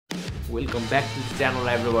Welcome back to the channel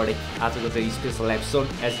everybody. आजको चाहिँ special episode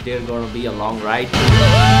as there gonna be a long ride.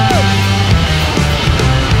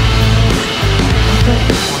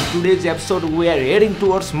 On today's episode we are heading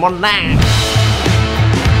towards Manang.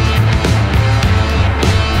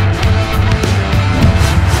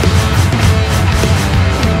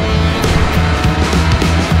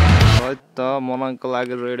 Manang ko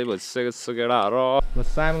लागि ready भइसकेको छ केटाहरु.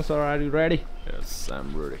 Simon sir, are you ready? Yes, I'm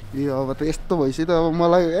ready. यो अब त यस्तो भइसक्यो त अब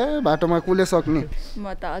मलाई बाटोमा कुले सक्ने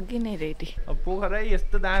म त अघि नै रेडी अब पोखरा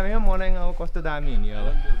यस्तो दामी हो मनाङ अब कस्तो दामी हुने अब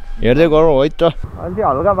हेर्दै गरौँ है त अलि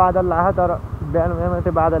हल्का बादल लाग्छ तर बिहान बिहान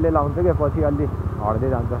चाहिँ बादलले लाउँछ के पछि अलि हट्दै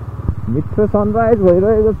जान्छ मिठो सनराइज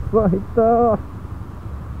भइरहेको छ है त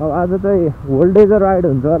अब आज चाहिँ होल डे राइड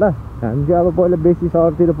हुन्छ होला हामी चाहिँ अब पहिला बेसी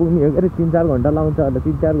सहरतिर पुग्ने हो के 3-4 घण्टा लाउँछ होला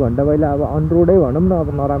 3-4 घण्टा पहिला अब अन रोडै भनौँ न अब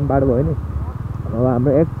नराम्रो बाटो भयो नि अब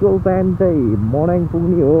हाम्रो एक्चुअल टाइम चाहिँ मनाङ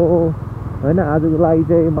पुग्ने हो हैन आजको लागि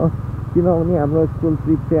चाहिँ किनभने हाम्रो एक्चुअल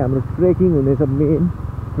ट्रिप चाहिँ हाम्रो ट्रेकिङ हुनेछ मेन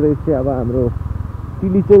ट्रेक चाहिँ अब हाम्रो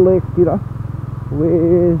टिलिचो लेकतिर वे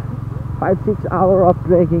 5-6 आवर अफ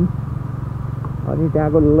ट्रेकिङ अनि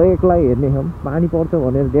त्यहाँको लेकलाई हेर्ने हम पानी पर्छ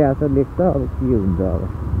भनेर देखाएको छ लेक त अब के हुन्छ अब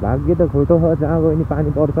भाग्य त खोटो छ जहाँ गयो नि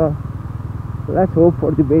पानी पर्छ let's hope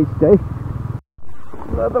for the best है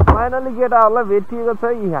ल त फाइनली केटाहरूलाई भेटिएको छ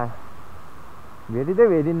यहाँ भेटिँदै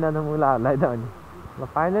भेटिन्न त मुलाहरूलाई त अनि ल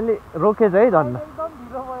फाइनली रोकेछ है धन्न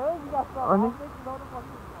अनि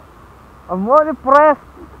अब मैले प्रयास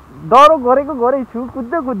डरो गरेको छु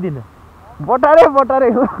कुद्दै कुद्दिनँ बटारे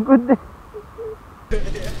कुद्दै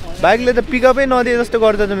बाइकले त पिकअपै नदिए जस्तो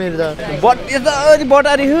गर्छ त मेरो त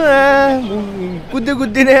बटारी कुद्दै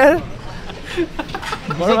कुद्दिने यार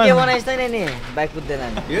के बनाइस् त नि बाइक कुद्दैन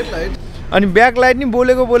अनि ब्याक लाइट नि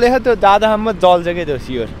बोलेको त्यो जाँदासम्म जल्छ क्या त्यो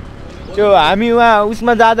सियर त्यो हामी उहाँ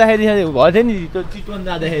उसमा जाँदाखेरि भयो नि त्यो चितवन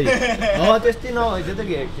जाँदाखेरि त्यस्तै नभएछ त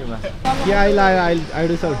गेटमा के आइलायो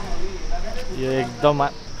आइडो सर यो एकदम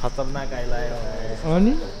खतरनाक आइलायो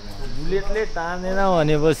अनि बुलेटले तानेन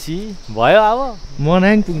भनेपछि भयो अब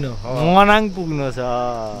मनाङ पुग्नु छ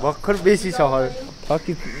भर्खर बेसी सहर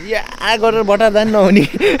या गरेर बटार जानु नहुने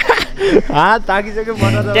हात थाकिसक्यो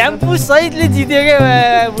बटार टेम्पू सहितले जित्यो क्या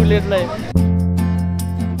बुलेटलाई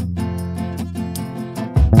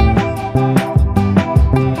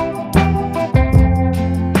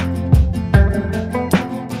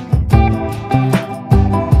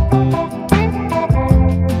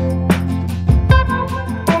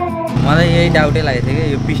मलाई यही डाउटै लागेको थियो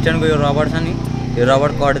कि यो पिस्टनको यो रबर छ नि यो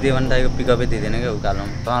रबर कट दियो भने त यो पिकअपै दिँदैन क्या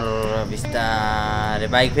उकालोमा तर बिस्तारै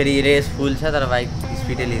बाइक फेरि रेस फुल छ तर बाइक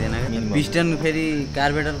स्पिडै लिँदैन क्या पिस्टन फेरि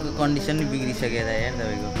कार्बोरेटरको कन्डिसन नि बिग्रिसक्यो त यार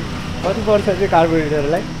तपाईँको कति पर्छ चाहिँ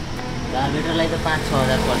कार्बोरेटरलाई त 5-6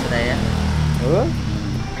 हजार पर्छ त यार हो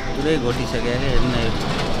पुरै घोटिसक्यो क्या हेर्नु न यो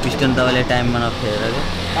पिस्टन तपाईँले टाइममा नफेरेर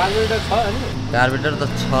क्या कार्बोरेटर त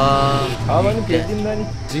छ भने फेरिदिँदा नि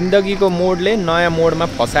जिन्दगीको मोडले नयाँ मोडमा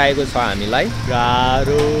फसाएको छ हामीलाई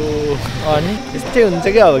गाह्रो अनि यस्तै हुन्छ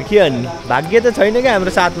क्या अब के अनि भाग्य त छैन क्या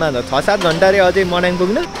हाम्रो साथमा त 6-7 घन्टा रे अझै मनाङ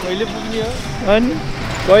पुग्न कहिले पुग्ने हो अनि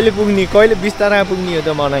कहिले बिस्तारमा पुग्ने हो त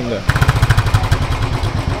मनाङ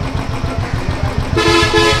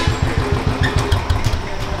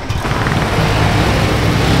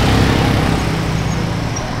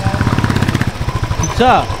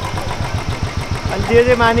अनि त्यो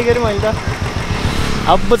चाहिँ मानेको मैले त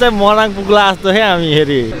अब चाहिँ मनाङ पुग्ला जस्तो है हामी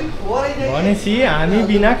हेरी भनेपछि हामी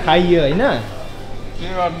बिना खाइयो होइन के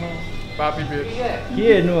गर्नु पापी पेट के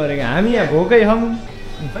हेर्नु पऱ्यो हामी यहाँ भोकै छौँ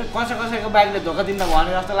कसैको बाइकले धोका दिँदा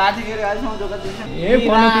भने जस्तो लाग्थ्यो के अरे अहिलेसम्म धोका दिन्छ ए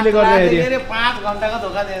पनौतीले गर्दाखेरि 5 घन्टाको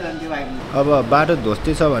धोका दिएर जान्थ्यो बाइकले अब बाटो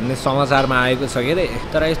ध्वस्ती छ भन्ने समाचारमा आएको छ के अरे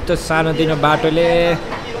तर यस्तो सानोतिनो बाटोले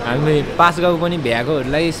हामी पास गाउँ पनि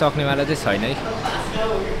भ्याएकोहरूलाई सक्नेवाला चाहिँ छैन है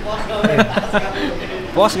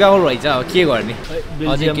पस गाउँ रहेछ अब के गर्ने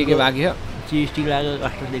अझै के बाँकी छ चिस्टिक लागेको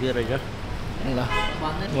कस्तो देख्दो रहेछ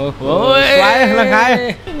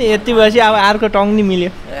यति भएपछि अब अर्को टङ नि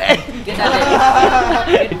मिल्यो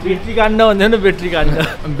ब्याट्री काट्न भन्दैन ब्याट्री काट्न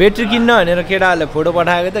ब्याट्री किन्न भनेर केटाहरूले फोटो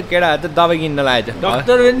पठाएको त केटाहरू त दबाई किन्न लागेको छ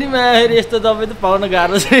डक्टर पनि फेरि यस्तो दबाई त पाउन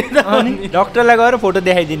गाह्रो छैन डक्टरलाई गएर फोटो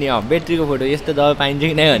देखाइदिने ब्याट्रीको फोटो यस्तो दबाई पाइन्छ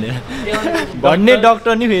कि नै भनेर भन्ने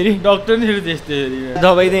डक्टर नि फेरि त्यस्तै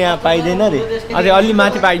दबाई त यहाँ पाइँदैन रे अझै अलि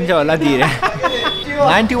माथि पाइन्छ होला दिएर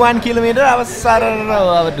 91 किलोमिटर अब साह्रो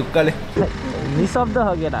अब ढुक्कले निशब्द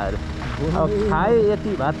हो केटाहरू अब खायो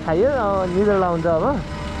यति भात खायो निद्रा लाउँछ अब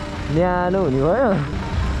न्यानो हुने भयो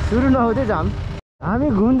सुरु नहुँदै जाम हामी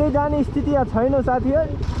घुम्दै जाने स्थिति छैन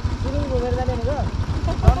साथीहरू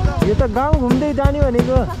यो त गाउँ घुम्दै जाने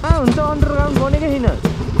भनेको हुन्छ अन्डरग्राउन्ड बनेकै छैन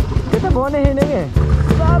यो त बने छैन के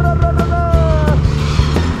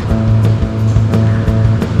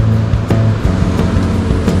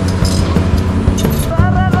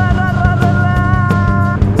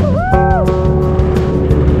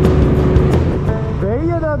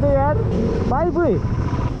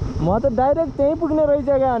त डाइरेक्ट त्यहीँ पुग्ने रहेछ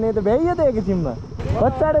क्या अनि त भ्याइयो त एकैछिनमा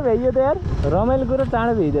कचाँडो भ्याइयो त यार रमाइलो कुरो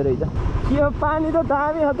चाँडो भ्याइदो रहेछ के हो पानी त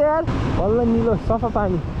दामी हो त यार बल्ल निलो सफा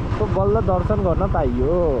पानी बल्ल दर्शन गर्न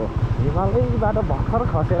पाइयो हिमालयबाट भर्खर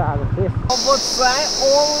खसेर आएको थिएँ अब चाहिँ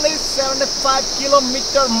ओन्ली 75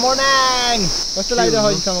 किलोमिटर मनाङ कस्तो लाग्यो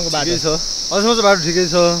अहिलेसम्मको बाटो छ अझसम्म चाहिँ बाटो ठिकै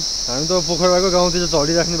छ हामी त पोखराको गाउँतिर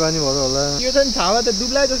झरिराख्ने बानी भयो होला यो त नि छावा त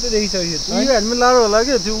दुब्ला जस्तो देखिसक्यो हेलमेट लाएर होला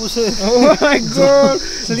कि त्यो उसै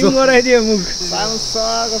स्लिङ गराइदियो मुख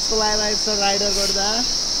कस्तो लागिरहेको छ राइडर गर्दा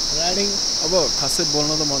राइडिङ अब खासै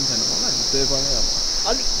बोल्न त मन छैन मलाई त्यही पनि अब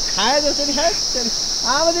अलिक खायो जस्तो नि खायो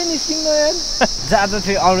आमा चाहिँ निस्किनु यार जहाँ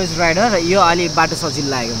चाहिँ अलवेज राइडर यो अलि बाटो सजिलो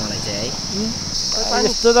लाग्यो मलाई चाहिँ है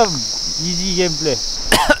यस्तो त इजी गेम प्ले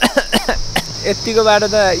यतिको बाटो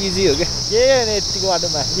त इजी हो क्या के यतिको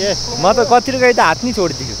बाटोमा के म त कतिर गएँ त हात नि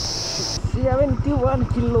छोडिदियो 71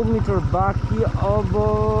 किलोमिटर बाँकी अब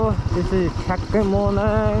त्यसै ठ्याक्कै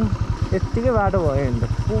मनाङ यत्तिकै बाटो भयो नि त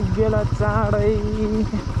पुगेला चाँडै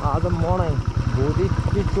आज मनाङ भोलि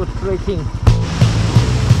चिसो ट्रेकिङ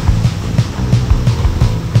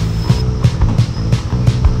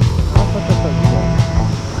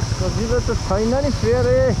सजिलो त छैन नि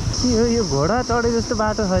फेरि यो घोडा चढे जस्तो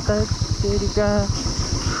बाटो छ त तेरिका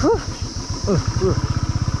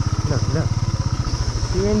ल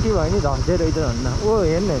 20 भयो नि झन्झै रहेछ भन्न ओ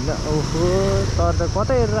हेर्नु हेर्नु ओहो तर त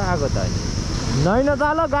कतै हेरेर आएको त अनि नैन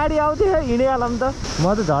तल गाडी आउँथ्यो हिँडिहालौँ त म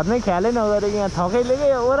त झर्नै ख्यालै नगरेको यहाँ थकैले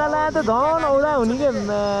क्या ओह्रालो आयो त झन् औडा हुने क्या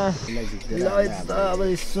अब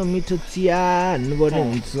यसो मिठो चिया हान्नुपर्ने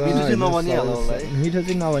हुन्छ मिठो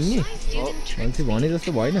चाहिँ नभन्ने भनेपछि भने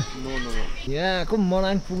जस्तो भएन यहाँको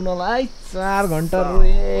मनाङ पुग्नलाई 4 घन्टा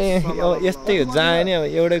यस्तै हो जहाँ नि अब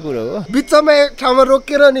एउटै कुरो हो बिचमा एक ठाउँमा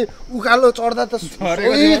रोकेर नि उकालो चढ्दा त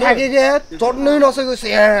थाके क्या चढ्नै नसकेको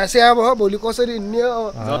स्या भयो भोलि कसरी हिँड्ने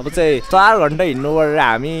अब चाहिँ 4 घन्टा हिँड्नु परेर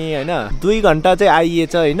हामी होइन 2 घन्टा चाहिँ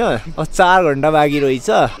आइएछ होइन अब 4 घन्टा बाँकी रहेछ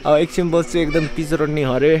अब एकछिन बस्छु एकदम पिचरोड्ने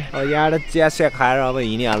हरे अब यहाँबाट चिया खाएर अब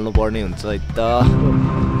हिँडिहाल्नु पर्ने हुन्छ है त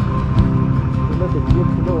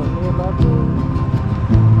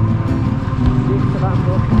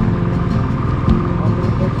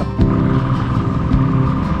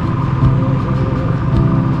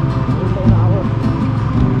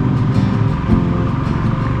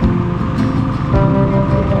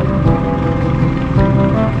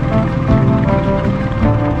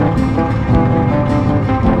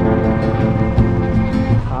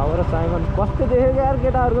कस्तो देखेको यार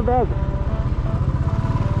केटाहरूको ब्याग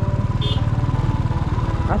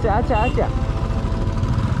अच्छा अच्छा अच्छा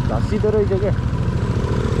धसिँदो रहेछ क्या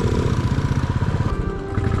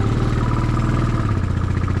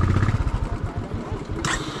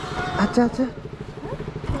अच्छा अच्छा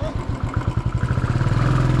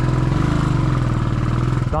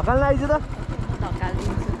ढकाल्न आइज त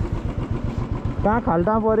कहाँ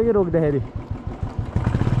खाल्टा पऱ्यो कि रोक्दाखेरि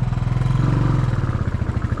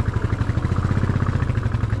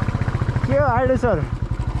के हो आइडो सर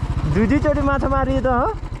दुईचोटि माछा मारियो त हो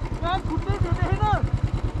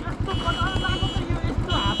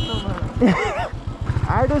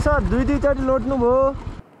आइडो सर दुईचोटि लोट्नु भयो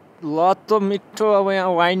ल त मिठो अब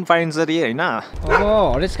यहाँ वाइन पाइन्छ अरे होइन अब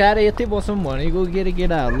हरेस खाएर यतै बसौँ भनेको के अरे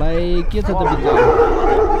केटाहरूलाई के छ त बिचरा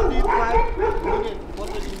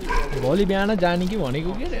भोलि बिहान जाने कि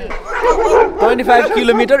भनेको के अरे 25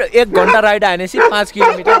 किलोमिटर 1 घन्टा राइड हानेपछि 5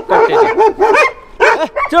 किलोमिटर कटेछ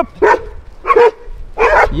चुप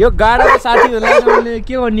यो गाडाको साथीहरूलाई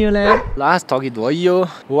के गर्ने होला यार लास्ट थकित भयो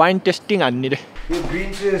वाइन टेस्टिङ हान्ने रे यो ग्रिन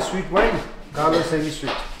चाहिँ स्विट वाइन कालो सेमी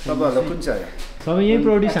स्विट तपाईँहरूलाई कुन चाहियो सबै यही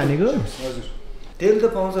प्रड्युस हानेको हजुर तेल त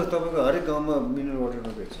पाउँछ तपाईँको हरेक गाउँमा मिनरल वाटर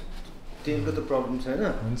नभेट्छ तेलको त प्रब्लम छैन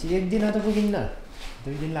हुन्छ एक दिन त पुगिन्न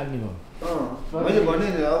 2 दिन लाग्ने भयो मैले भने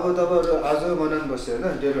नि अब तपाईँहरू आज मनाङ बस्यो होइन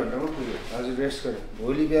 1.5 घन्टामा पुग्यो आज रेस्ट गऱ्यो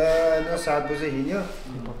भोलि बिहान 7 बजे हिँड्यो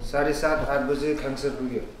 7:30 8 बजे खाङसर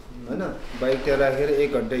पुग्यो होइन बाइक त्यहाँ राखेर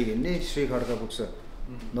 1 घन्टा हिँड्ने श्री खड्का पुग्छ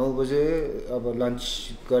 9 बजे अब लन्च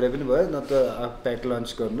गरे पनि भयो न त प्याक लन्च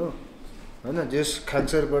गर्नु होइन जस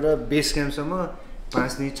खाङसरबाट बेस क्याम्पसम्म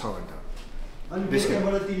 5 देखि 6 घन्टा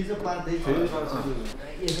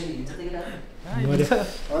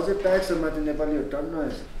अझै प्याक छ माथि नेपालीहरू टन्न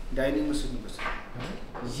डाइनिङमा सुत्नुपर्छ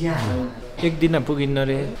एक दिन पुगिन्न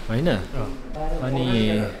रे होइन अनि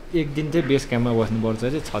एक दिन चाहिँ बेस क्याम्पमा बस्नुपर्छ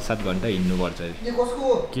अरे 6-7 घन्टा हिँड्नुपर्छ अरे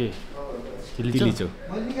के दिल्ली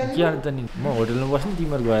के अन्त नि म होटलमा बस्ने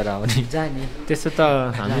तिमीहरू गएर आउने जाने त्यसो त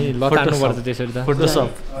हामी लतार्नुपर्छ त्यसरी त फोटोसप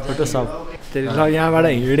ल यहाँबाट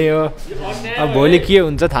हिँड्यो अब भोलि के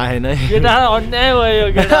हुन्छ थाहा छैन केटा अन्याय भयो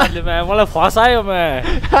केटाहरूले मलाई फसायो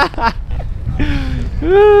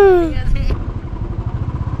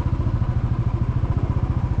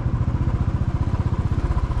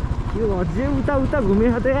यो अझै उता उता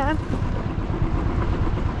घुमेको त यार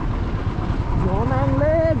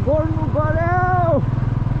मनाङले गर्नु पर्यो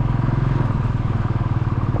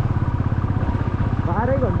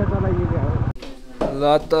 12 घन्टा चलाइएको हो ल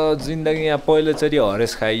त जिन्दगी यहाँ पहिलोचोटि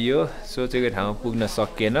हरेस खाइयो सोचेको ठाउँमा पुग्न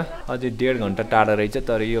सकिएन अझै 1.5 घन्टा टाढा रहेछ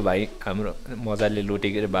तर यो भाइ हाम्रो मजाले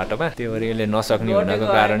लुटेको रे बाटोमा त्यो भएर यसले नसक्ने हुनको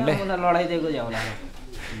कारणले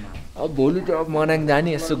अब भोलि त अब मनाङ जाने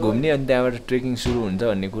यसो घुम्ने अनि त्यहाँबाट ट्रेकिङ सुरु हुन्छ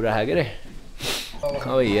भन्ने कुरा आएको रे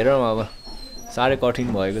अब हेरौँ अब साह्रै कठिन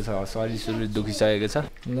भएको छ शरीर सुरु दुखिसकेको छ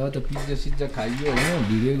ल त पिज्जा सिज्जा खाइयो होइन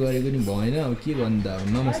भिडियो गरेको नि भएन अब के गर्नु त अब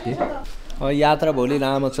नमस्ते यात्रा भोलि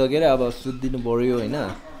लामो छ के अरे अब सुत्दिनु पऱ्यो होइन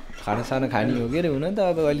खानासाना खाने हो के अरे हुन त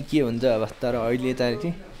अब अहिले के हुन्छ अब तर अहिले त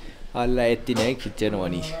चाहिँ अल्लाह यति नै खिचेर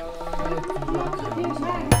भनी